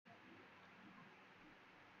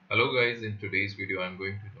Hello guys, in today's video I'm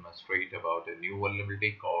going to demonstrate about a new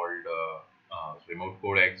vulnerability called remote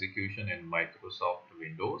code execution in Microsoft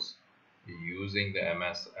Windows using the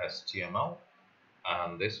MSHTML.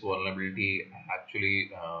 And this vulnerability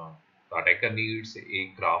actually the attacker needs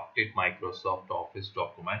a crafted Microsoft Office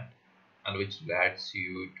document and which lets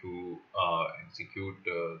you to execute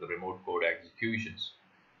the remote code executions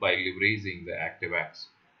by leveraging the ActiveX.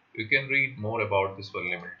 You can read more about this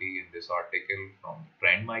vulnerability in this article from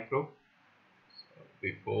TrendMicro.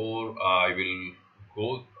 Before I will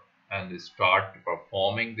go and start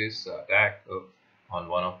performing this attack on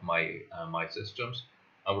one of my systems,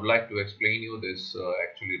 I would like to explain you this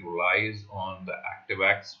actually relies on the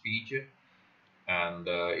ActiveX feature, and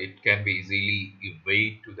it can be easily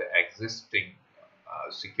evade to the existing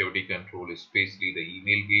security control, especially the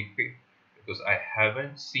email gateway, because I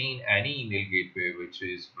haven't seen any email gateway which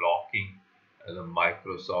is blocking the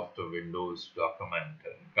Microsoft Windows document,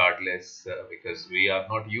 regardless, because we are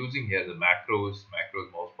not using here the macros. Macros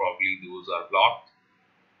most probably those are blocked.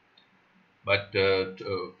 But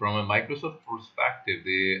from a Microsoft perspective,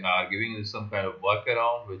 they are giving you some kind of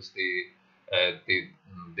workaround, which they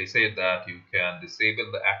say that you can disable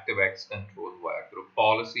the ActiveX control via group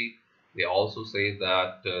policy. They also say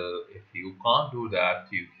that if you can't do that,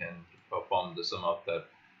 you can perform some of the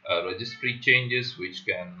registry changes which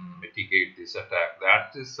can mitigate this attack.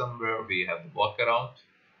 That is somewhere we have the workaround.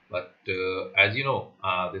 But as you know,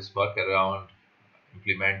 this workaround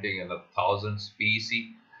implementing in the thousands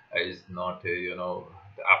PC is not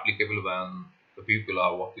applicable when the people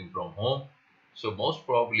are working from home. So most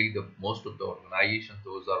probably the most of the organizations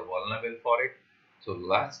those are vulnerable for it. So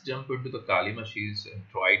let's jump into the Kali machines and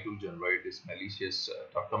try to generate this malicious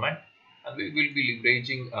document, and we will be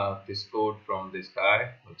leveraging this code from this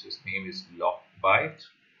guy, which his name is Lockbyte,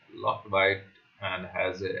 and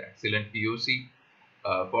has an excellent POC.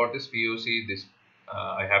 For this POC,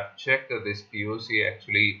 I have checked that this POC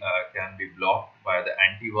actually can be blocked by the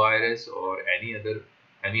antivirus or any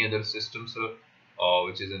other systems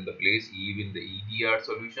which is in the place, even the EDR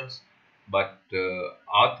solutions. But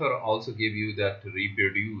author also give you that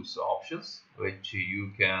reproduce options, which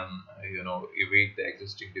you can evade the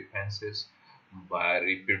existing defenses by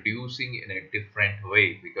reproducing in a different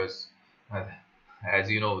way, because uh, as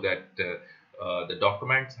you know that the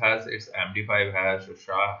document has its MD5 hash or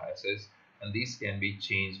SHA hashes, and these can be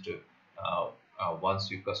changed once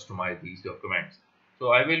you customize these documents.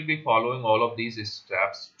 So I will be following all of these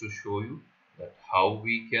steps to show you that how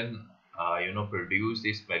we can produce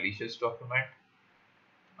this malicious document.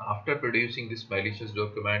 After producing this malicious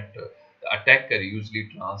document, the attacker usually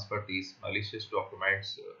transfer these malicious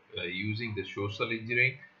documents using the social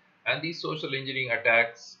engineering. And these social engineering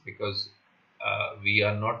attacks, because we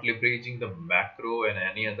are not leveraging the macro and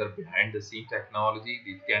any other behind the scene technology,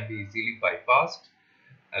 it can be easily bypassed.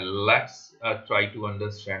 Let's try to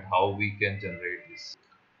understand how we can generate this.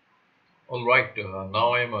 All right,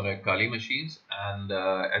 now I'm on a Kali machines, and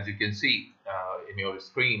as you can see in your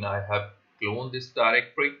screen, I have cloned this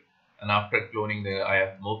directory, and after cloning, I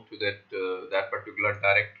have moved to that particular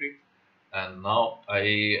directory, and now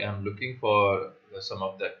I am looking for some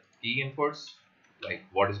of the key inputs, like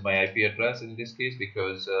what is my IP address in this case,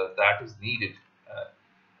 because that is needed.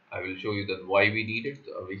 I will show you that why we need it,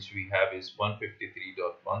 which we have is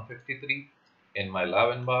 153.153 in my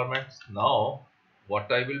lab environment. Now, what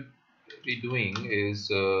I will be doing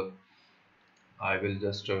is I will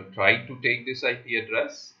just try to take this IP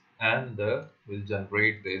address and will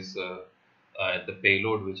generate this the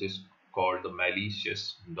payload, which is called the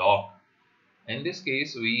malicious doc. In this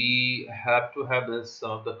case, we have to have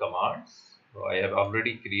some of the commands. So I have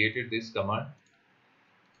already created this command,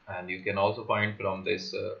 and you can also find from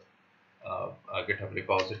this GitHub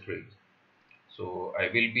repository. So I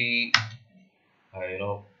will be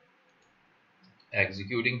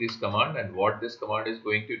executing this command, and what this command is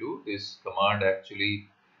going to do, this command actually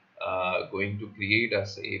going to create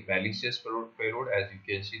us a malicious payload. As you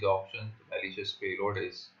can see the option, the malicious payload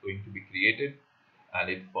is going to be created, and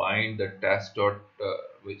it find the test forward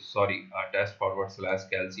slash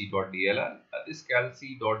calc.dll. This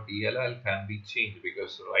calc.dll can be changed,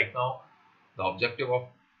 because right now the objective of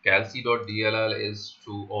calc.dll is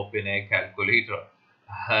to open a calculator,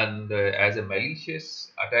 and as a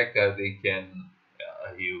malicious attacker, they can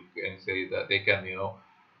you can say that they can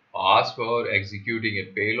ask for executing a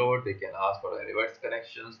payload, they can ask for reverse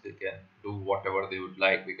connections, they can do whatever they would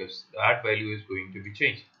like, because that value is going to be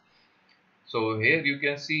changed. So here you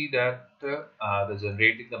can see that the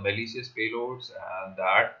generating the malicious payloads, and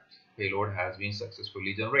that payload has been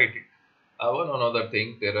successfully generated. One another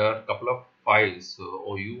thing, there are a couple of files,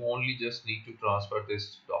 so you only just need to transfer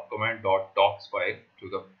this document.docs file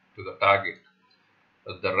to the target.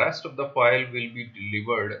 The rest of the file will be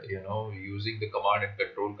delivered, using the command and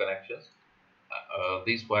control connections.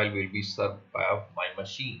 This file will be served by my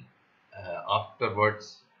machine.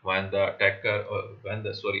 Afterwards, when the attacker, when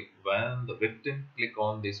the victim click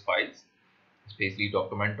on these files, especially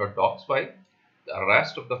document.docs file, the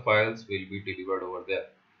rest of the files will be delivered over there.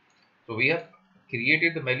 So we have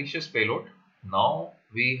created the malicious payload. Now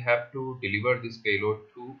we have to deliver this payload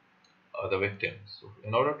to the victim. So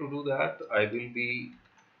in order to do that, I will be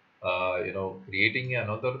creating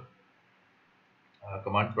another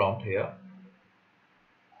command prompt here.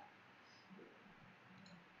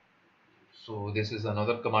 So this is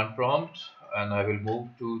another command prompt, and I will move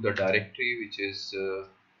to the directory which is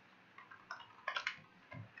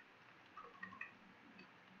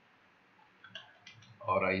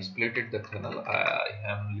or I splitted the kernel. I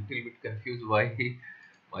am a little bit confused why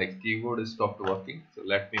my keyboard stopped working. So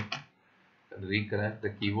let me reconnect the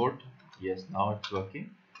keyboard. Yes, now it's working.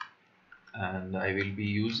 And I will be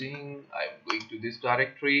using, I'm going to this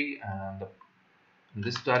directory, and in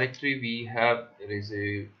this directory we have, there is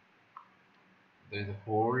a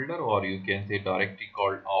folder, or you can say directory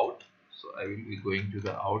called out. So I will be going to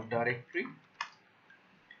the out directory.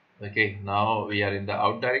 Okay, now we are in the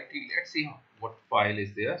out directory. Let's see what file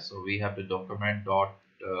is there. So we have the document.docs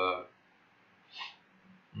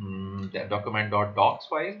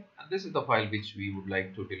file, and this is the file which we would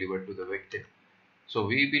like to deliver to the victim. So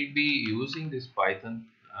we will be using this Python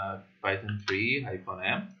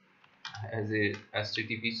 3-m as a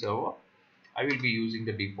HTTP server. I will be using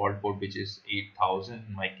the default port, which is 8000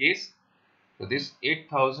 in my case. So this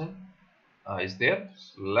 8000 is there.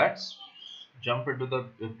 So let's jump into the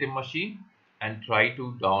victim machine and try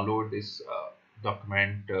to download this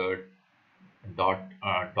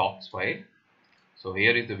document.docs file. So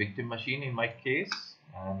here is the victim machine in my case,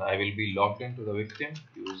 and I will be logged into the victim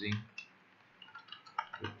using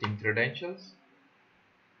victim credentials.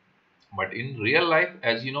 But in real life,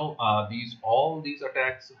 as you know, all these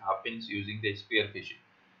attacks happens using the spear phishing.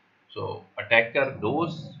 So attacker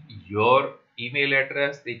knows your email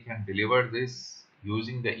address. They can deliver this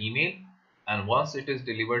using the email, and once it is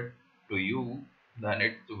delivered to you, then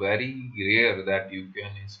it's very rare that you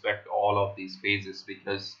can inspect all of these phases,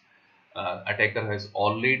 because attacker has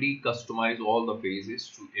already customized all the phases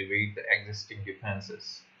to evade the existing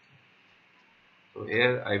defenses. So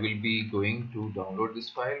here I will be going to download this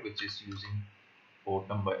file, which is using port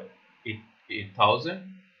number 8000.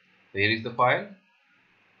 Here is the file.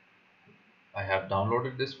 I have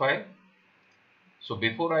downloaded this file. So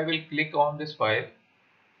before I will click on this file,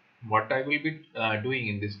 what I will be doing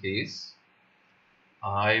in this case,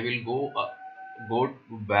 I will go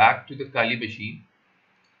back to the Kali machine,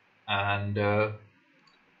 and I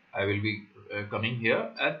will be coming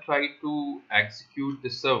here and try to execute the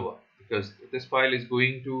server, because this file is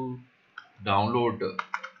going to download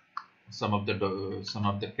some of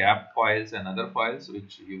the cap files and other files,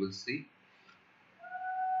 which you will see.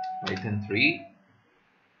 Python 3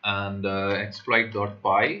 and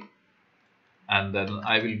exploit.py, and then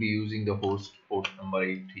I will be using the host port number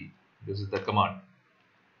 80. This is the command.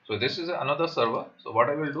 So this is another server. So what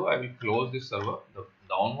I will do, I will close this server, the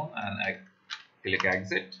down one, and I click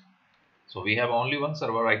exit. So we have only one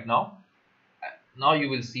server right now. Now you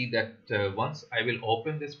will see that once I will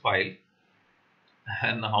open this file,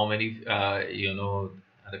 and how many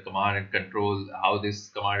the command and control, how this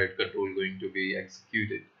command and control going to be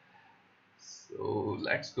executed. So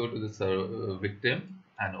let's go to the victim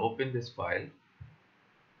and open this file.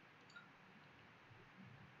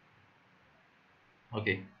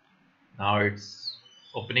 Okay, now it's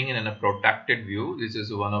opening in a protected view. This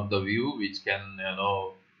is one of the view which can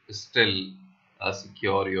still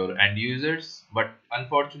secure your end users, but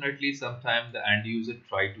unfortunately sometimes the end user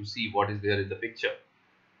try to see what is there in the picture.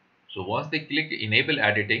 So once they click enable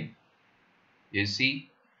editing, you see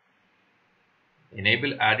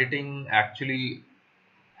enable editing actually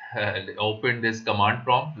opened this command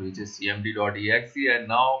prompt, which is cmd.exe, and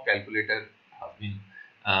now calculator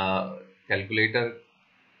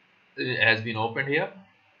has been opened here.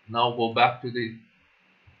 Now go back to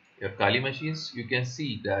your Kali machines. You can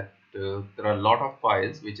see that there are a lot of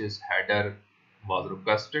files which is header was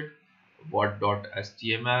requested,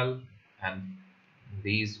 word.html, and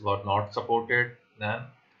these were not supported. Then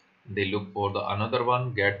they look for the another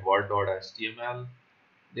one, get word.html.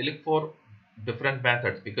 They look for different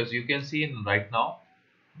methods, because you can see in right now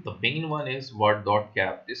the main one is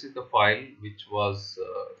word.cap. This is the file which was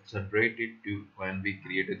generated when we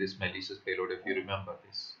created this malicious payload. If you remember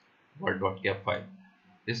this word.cap file,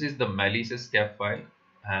 this is the malicious cap file,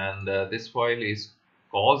 and this file is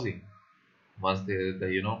causing was the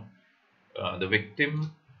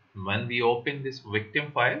victim, when we open this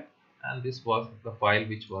victim file, and this was the file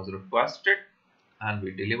which was requested, and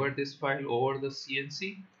we delivered this file over the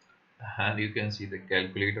CNC, and you can see the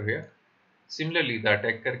calculator here. Similarly, the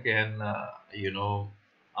attacker can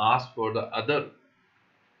ask for the other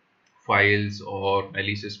files or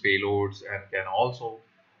malicious payloads, and can also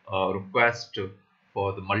request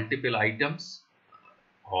for the multiple items,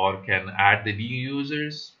 or can add the new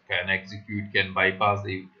users, can execute, can bypass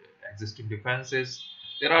the existing defenses.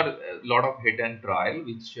 There are a lot of hit and trial,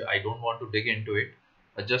 which I don't want to dig into it.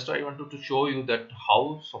 Just I wanted to show you that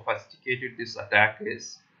how sophisticated this attack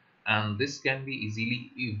is, and this can be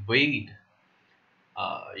easily evade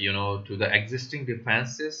to the existing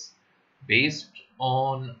defenses based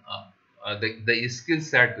on the skill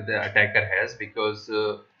set the attacker has, because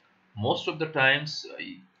most of the times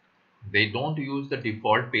they don't use the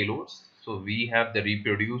default payloads. So we have the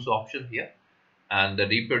reproduce option here, and the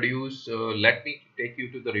reproduce, let me take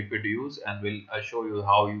you to the reproduce, and will show you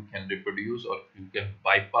how you can reproduce, or you can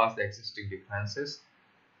bypass the existing defenses.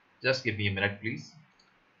 Just give me a minute, please.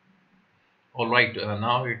 Alright,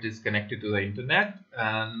 now it is connected to the internet,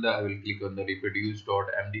 and I will click on the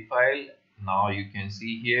reproduce.md file. Now you can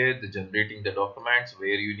see here the generating the documents, where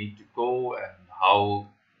you need to go and how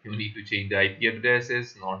you need to change the IP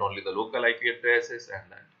addresses, not only the local IP addresses, and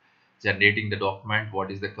then generating the document, what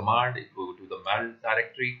is the command, it go to the mal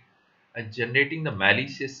directory, and generating the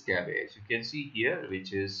malicious cabbage. You can see here,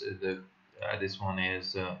 which is this one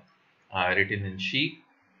is written in C#,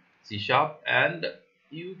 and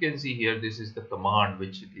you can see here this is the command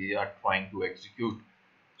which we are trying to execute.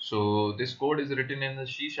 So this code is written in the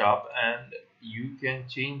C#, and you can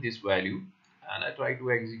change this value, and I try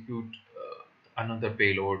to execute another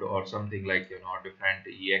payload or something like different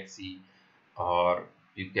exe, or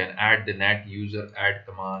you can add the net user add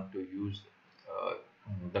command to use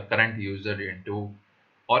the current user into,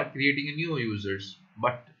 or creating a new users.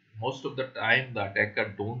 But most of the time the attacker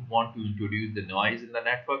don't want to introduce the noise in the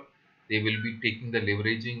network. They will be taking the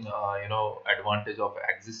leveraging advantage of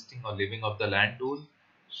existing or living of the land tool,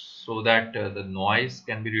 so that the noise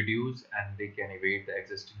can be reduced and they can evade the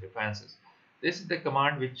existing defenses. This is the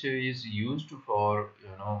command which is used for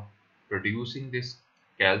producing this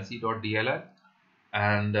calc.dll,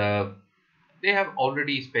 and they have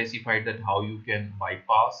already specified that how you can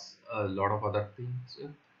bypass a lot of other things.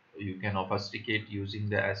 You can obfuscate using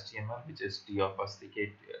the HTML, which is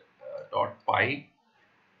deobfuscate.py,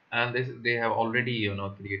 and they have already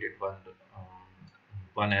created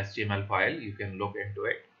one HTML file. You can look into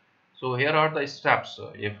it. So here are the steps.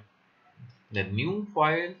 If the new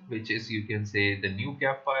file, which is, you can say, the new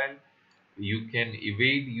cap file, you can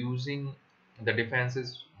evade using the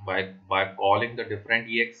defenses by calling the different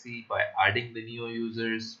exe, by adding the new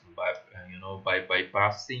users, by by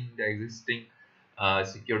bypassing the existing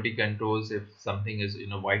security controls if something is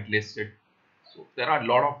whitelisted. So there are a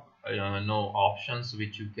lot of options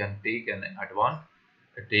which you can take and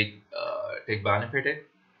take benefit it.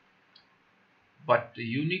 But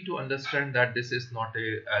you need to understand that this is not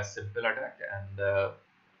a simple attack, and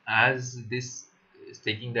as this is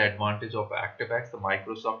taking the advantage of ActiveX, the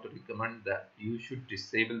Microsoft recommend that you should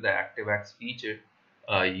disable the ActiveX feature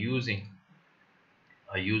using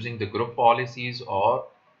the group policies, or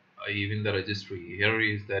even the registry. Here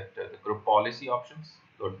is that the group policy options.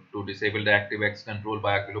 So to disable the ActiveX control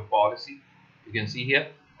by a group policy, you can see here.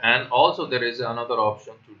 And also there is another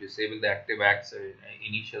option to disable the ActiveX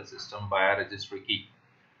initial system by a registry key.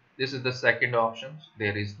 This is the second option.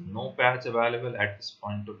 There is no patch available at this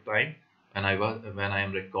point of time when I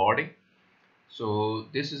am recording. So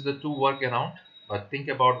this is the two workaround. But think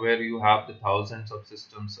about where you have the thousands of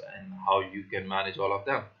systems and how you can manage all of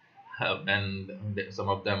them. And some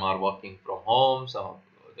of them are working from home, some of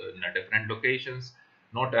them in different locations.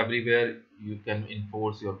 Not everywhere you can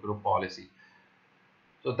enforce your group policy.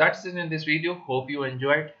 So that's it in this video. Hope you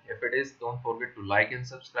enjoyed. If it is, don't forget to like and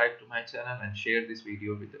subscribe to my channel and share this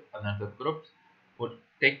video with another group. But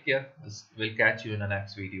take care. We'll catch you in the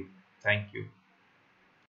next video. Thank you.